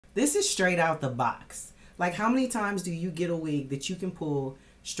This is straight out the box. Like, how many times do you get a wig that you can pull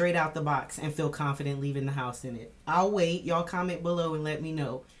straight out the box and feel confident leaving the house in it? I'll wait. Y'all comment below and let me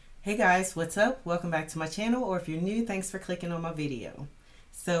know. Hey guys, what's up? Welcome back to my channel, or if you're new, thanks for clicking on my video.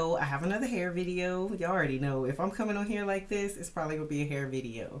 So I have another hair video. Y'all already know if I'm coming on here like this, it's probably gonna be a hair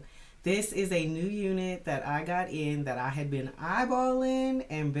video. This is a new unit that I got in that I had been eyeballing,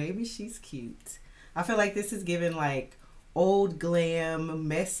 and baby, she's cute. I feel like this is giving like old glam,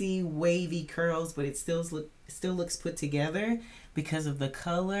 messy, wavy curls, but it still looks put together because of the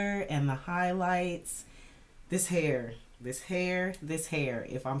color and the highlights. This hair.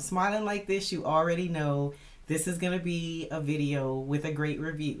 If I'm smiling like this, you already know this is going to be a video with a great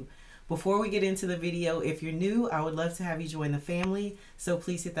review. Before we get into the video, if you're new, I would love to have you join the family. So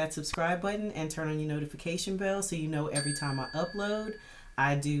please hit that subscribe button and turn on your notification bell so you know every time I upload.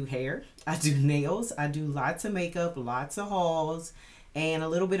 I do hair, I do nails, I do lots of makeup, lots of hauls, and a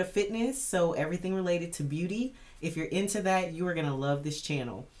little bit of fitness. So everything related to beauty. If you're into that, you are going to love this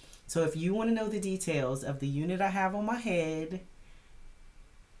channel. So if you want to know the details of the unit I have on my head,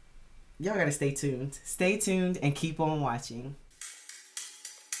 y'all got to stay tuned. Stay tuned and keep on watching.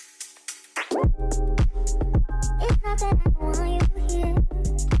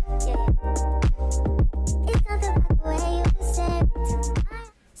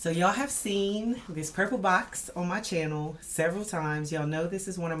 So y'all have seen this purple box on my channel several times. Y'all know this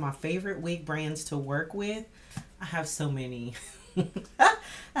is one of my favorite wig brands to work with. I have so many. I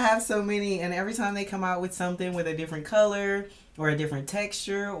have so many, and every time they come out with something with a different color or a different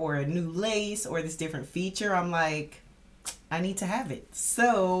texture or a new lace or this different feature, I'm like, I need to have it.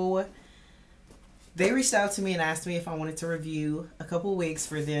 So they reached out to me and asked me if I wanted to review a couple wigs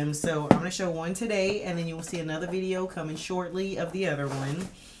for them. So I'm going to show one today, and then you will see another video coming shortly of the other one.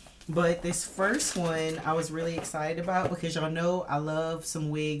 But this first one I was really excited about because y'all know I love some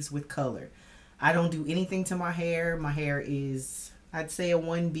wigs with color. I don't do anything to my hair. My hair is, I'd say, a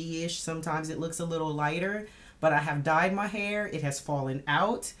 1B-ish. Sometimes it looks a little lighter, but I have dyed my hair. It has fallen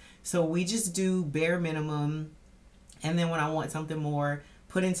out. So we just do bare minimum. And then when I want something more,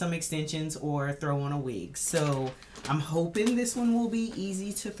 put in some extensions or throw on a wig. So I'm hoping this one will be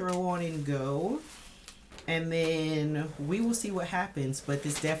easy to throw on and go. And then we will see what happens. But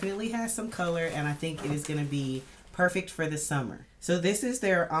this definitely has some color, and I think it is going to be perfect for the summer. So this is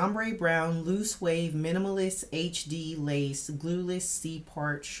their Ombre Brown Loose Wave Minimalist HD Lace Glueless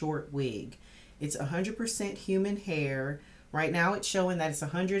C-Part Short Wig. It's 100% human hair. Right now it's showing that it's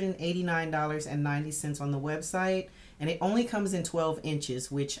 $189.90 on the website. And it only comes in 12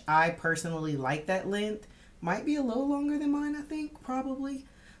 inches, which I personally like that length. Might be a little longer than mine, I think, probably.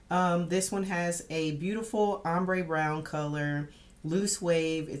 This one has a beautiful ombre brown color, loose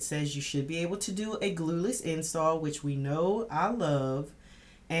wave. It says you should be able to do a glueless install, which we know I love.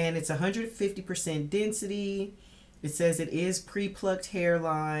 And it's 150% density. It says it is pre-plucked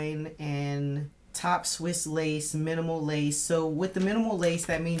hairline and top Swiss lace, minimal lace. So with the minimal lace,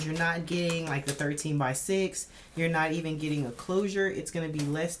 that means you're not getting like the 13x6. You're not even getting a closure. It's going to be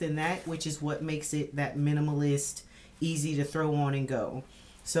less than that, which is what makes it that minimalist, easy to throw on and go.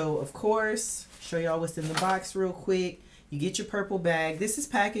 So of course, show y'all what's in the box real quick. You get your purple bag. This is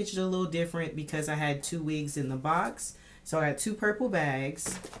packaged a little different because I had 2 wigs in the box. So I got 2 purple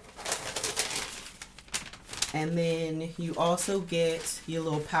bags. And then you also get your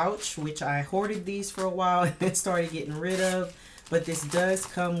little pouch, which I hoarded these for a while and then started getting rid of. But this does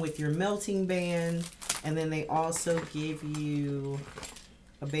come with your melting band. And then they also give you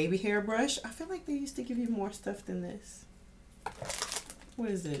a baby hair brush. I feel like they used to give you more stuff than this. What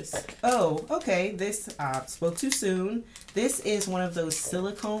is this? Oh, okay. This, spoke too soon. This is one of those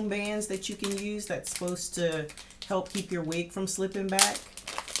silicone bands that you can use that's supposed to help keep your wig from slipping back.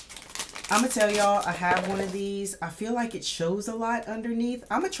 I'm going to tell y'all, I have one of these. I feel like it shows a lot underneath.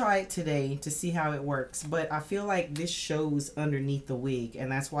 I'm going to try it today to see how it works. But I feel like this shows underneath the wig, and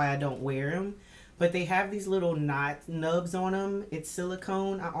that's why I don't wear them. But they have these little nubs on them. It's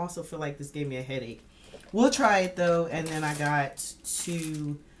silicone. I also feel like this gave me a headache. We'll try it though, and then I got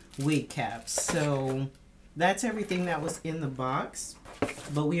 2 wig caps. So that's everything that was in the box.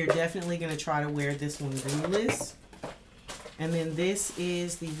 But we are definitely going to try to wear this one glueless. And then this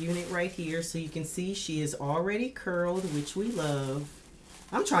is the unit right here. So you can see she is already curled, which we love.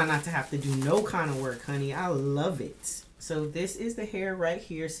 I'm trying not to have to do no kind of work, honey. I love it. So this is the hair right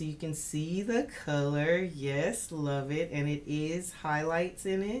here. So you can see the color. Yes, love it. And it is highlights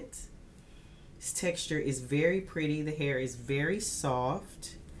in it. This texture is very pretty. The hair is very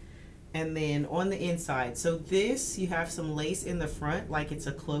soft. And then on the inside, so this, you have some lace in the front like it's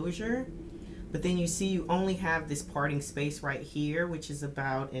a closure. But then you see you only have this parting space right here, which is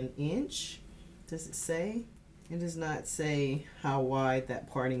about an inch. Does it say? It does not say how wide that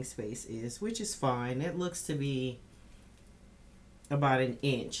parting space is, which is fine. It looks to be about an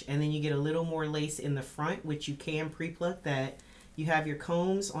inch. And then you get a little more lace in the front, which you can pre-pluck that. You have your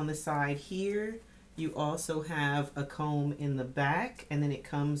combs on the side here. You also have a comb in the back, and then it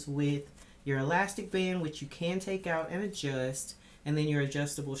comes with your elastic band, which you can take out and adjust, and then your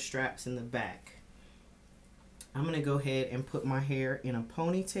adjustable straps in the back. I'm gonna go ahead and put my hair in a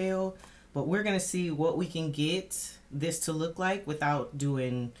ponytail, but we're gonna see what we can get this to look like without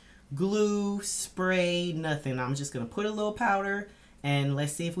doing glue, spray, nothing. I'm just gonna put a little powder and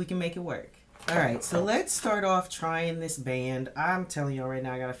let's see if we can make it work. All right, so let's start off trying this band. I'm telling y'all right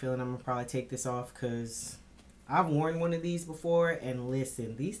now, I got a feeling I'm gonna probably take this off because I've worn one of these before, and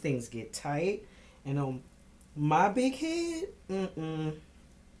listen, these things get tight, and on my big head,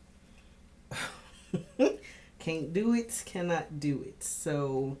 can't do it, cannot do it.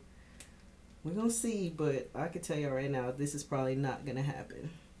 So we're gonna see, but I can tell y'all right now, this is probably not gonna happen.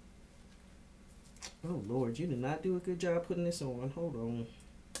 Oh Lord, you did not do a good job putting this on. Hold on.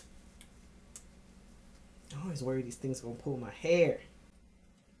 I always worry these things gonna pull my hair.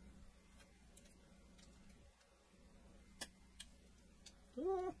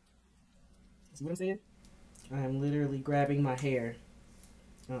 See what I'm saying? I am literally grabbing my hair.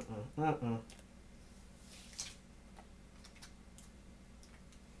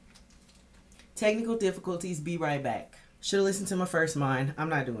 Technical difficulties, be right back. Should have listened to my first mind. I'm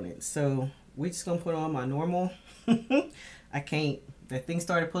not doing it. So we're just gonna put on my normal. I can't. That thing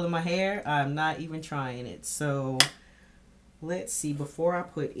started pulling my hair. I'm not even trying it. So let's see. Before I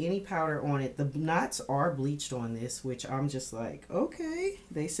put any powder on it, the knots are bleached on this, which I'm just like, okay.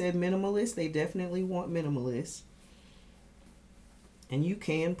 They said minimalist. They definitely want minimalist. And you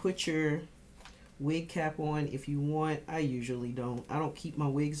can put your wig cap on if you want. I usually don't. I don't keep my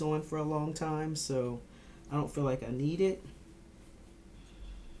wigs on for a long time, so I don't feel like I need it.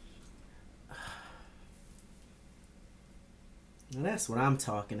 Now that's what I'm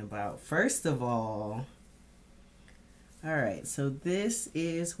talking about. First of all right, so this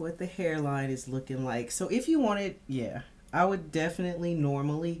is what the hairline is looking like. So if you wanted, yeah, I would definitely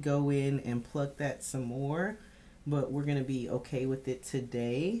normally go in and pluck that some more, but we're gonna be okay with it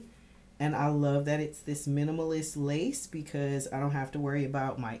today. And I love that it's this minimalist lace because I don't have to worry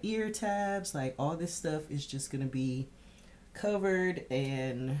about my ear tabs. Like, all this stuff is just gonna be covered,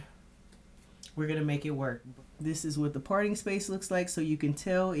 and we're gonna make it work. This is what the parting space looks like, so you can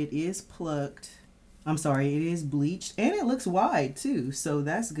tell it is plucked. I'm sorry, it is bleached, and it looks wide too, so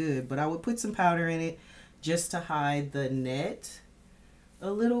that's good. But I would put some powder in it just to hide the net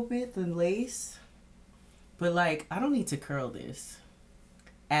a little bit, the lace. But like, I don't need to curl this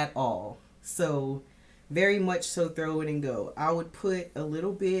at all, so very much so throw it and go. I would put a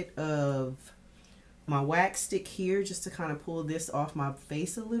little bit of my wax stick here just to kind of pull this off my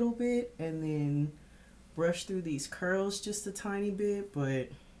face a little bit, and then brush through these curls just a tiny bit. But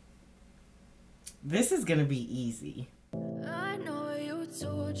this is gonna be easy. I know you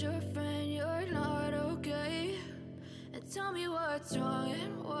told your friend you're not okay, and tell me what's wrong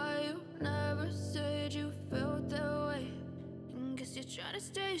and why you never said you felt that way. And guess you're trying to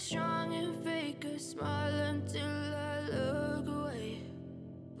stay strong and fake a smile until I look away.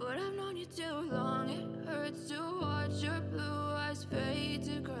 But I've known you too long, it hurts to watch your blue eyes fade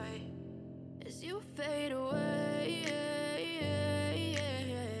to gray as you fade away,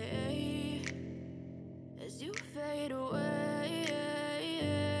 as you fade away.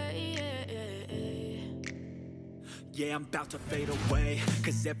 Yeah, I'm about to fade away,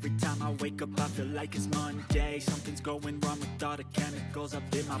 cause every time I wake up I feel like it's Monday. Something's going wrong with all the chemicals up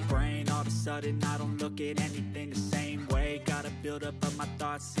in my brain. All of a sudden I don't look at anything the same way. Gotta build up of my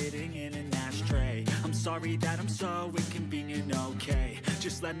thoughts sitting in an ashtray. I'm sorry that I'm so inconvenient, okay.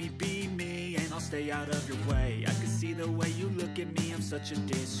 Just let me be me and I'll stay out of your way. I can see the way you look at me, I'm such a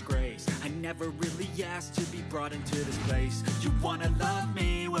disgrace. I never really asked to be brought into this place. You wanna love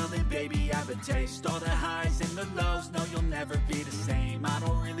me? Well then baby I have a taste. All the highs and the lows, no you'll never be the same. I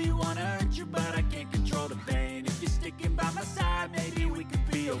don't really wanna hurt you but I can't control the pain. If you're sticking by my side, maybe we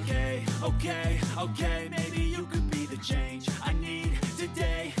could be okay. Okay, maybe you could be the change I need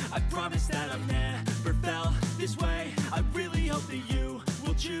today. I promise that I've never felt this way. I really hope that you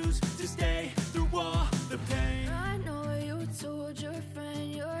will choose to stay through all the pain. I know you told your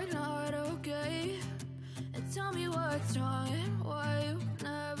friend you're not okay, and tell me what's wrong and why you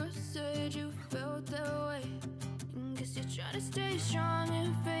never said you felt that way. And guess you're trying to stay strong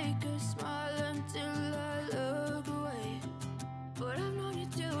and fake a smile until I look away. But I've known you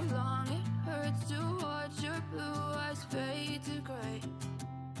too long, it hurts blue eyes fade to gray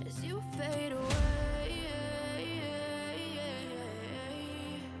as you fade away.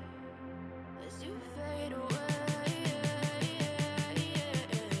 As you fade away.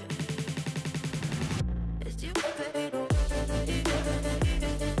 As you fade away.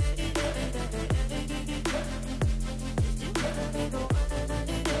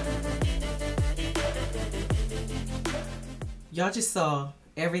 Y'all just saw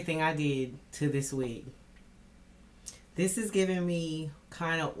everything I did to this wig. This is giving me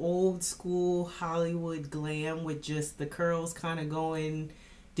kind of old school Hollywood glam with just the curls kind of going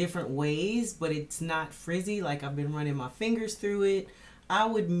different ways, but it's not frizzy like I've been running my fingers through it. I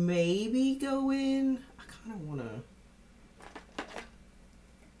would maybe go in, I kind of want to,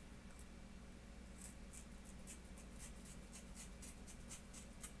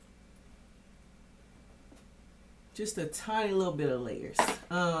 just a tiny little bit of layers.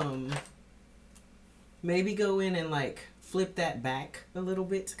 Maybe go in and like flip that back a little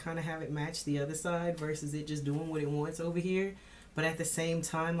bit to kind of have it match the other side versus it just doing what it wants over here. But at the same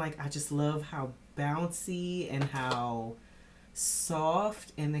time, like, I just love how bouncy and how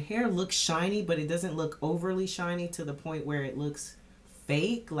soft, and the hair looks shiny, but it doesn't look overly shiny to the point where it looks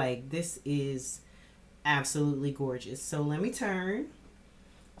fake. Like, this is absolutely gorgeous. So let me turn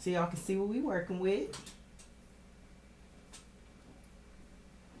so y'all can see what we're working with.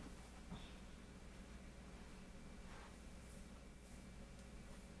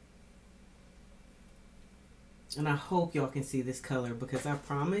 And I hope y'all can see this color, because I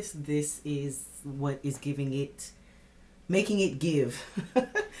promise this is what is giving it, making it give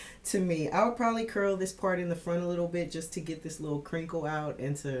to me. I would probably curl this part in the front a little bit just to get this little crinkle out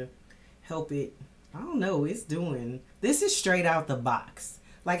and to help it. I don't know, it's doing. This is straight out the box.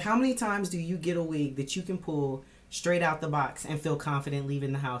 Like, how many times do you get a wig that you can pull straight out the box and feel confident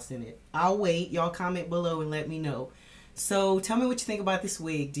leaving the house in it? I'll wait. Y'all comment below and let me know. So tell me what you think about this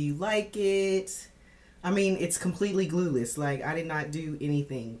wig. Do you like it? I mean, it's completely glueless. Like, I did not do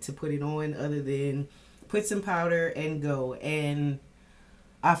anything to put it on other than put some powder and go. And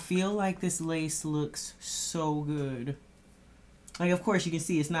I feel like this lace looks so good. Like, of course, you can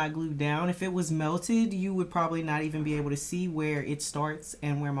see it's not glued down. If it was melted, you would probably not even be able to see where it starts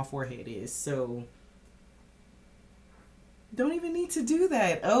and where my forehead is. So, don't even need to do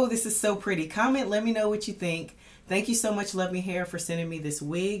that. Oh, this is so pretty. Comment, let me know what you think. Thank you so much, Luvme Hair, for sending me this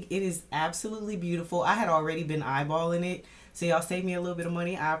wig. It is absolutely beautiful. I had already been eyeballing it, so y'all saved me a little bit of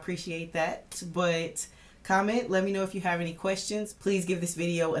money. I appreciate that. But comment, let me know if you have any questions. Please give this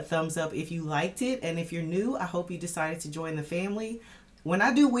video a thumbs up if you liked it. And if you're new, I hope you decided to join the family. When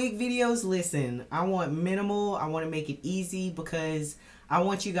I do wig videos, listen, I want minimal. I want to make it easy because I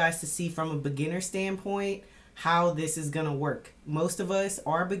want you guys to see from a beginner standpoint how this is gonna work. Most of us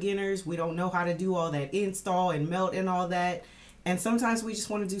are beginners. We don't know how to do all that install and melt and all that, and sometimes we just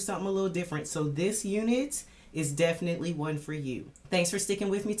want to do something a little different. So this unit is definitely one for you. Thanks for sticking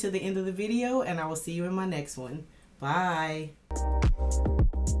with me to the end of the video, and I will see you in my next one. Bye.